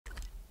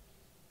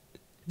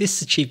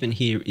This achievement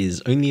here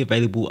is only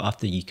available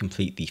after you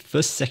complete the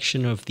first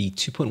section of the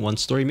 2.1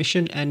 story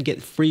mission and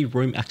get free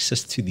roam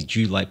access to the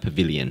Dewlight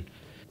Pavilion.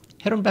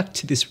 Head on back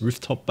to this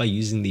rooftop by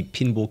using the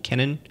pinball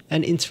cannon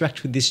and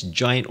interact with this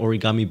giant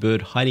origami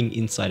bird hiding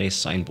inside a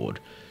signboard.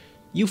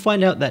 You'll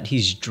find out that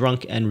he's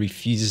drunk and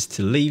refuses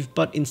to leave,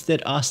 but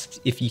instead asks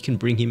if you can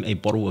bring him a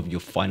bottle of your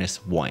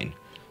finest wine.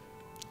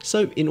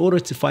 So in order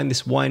to find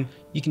this wine,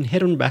 you can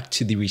head on back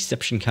to the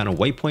reception counter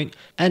waypoint,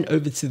 and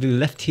over to the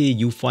left here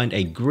you'll find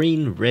a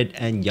green, red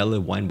and yellow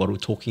wine bottle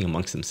talking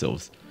amongst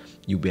themselves.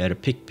 You'll be able to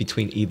pick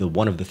between either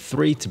one of the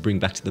three to bring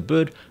back to the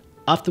bird,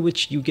 after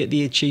which you get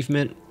the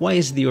achievement, "Why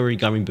is the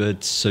origami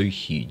bird so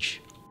huge?"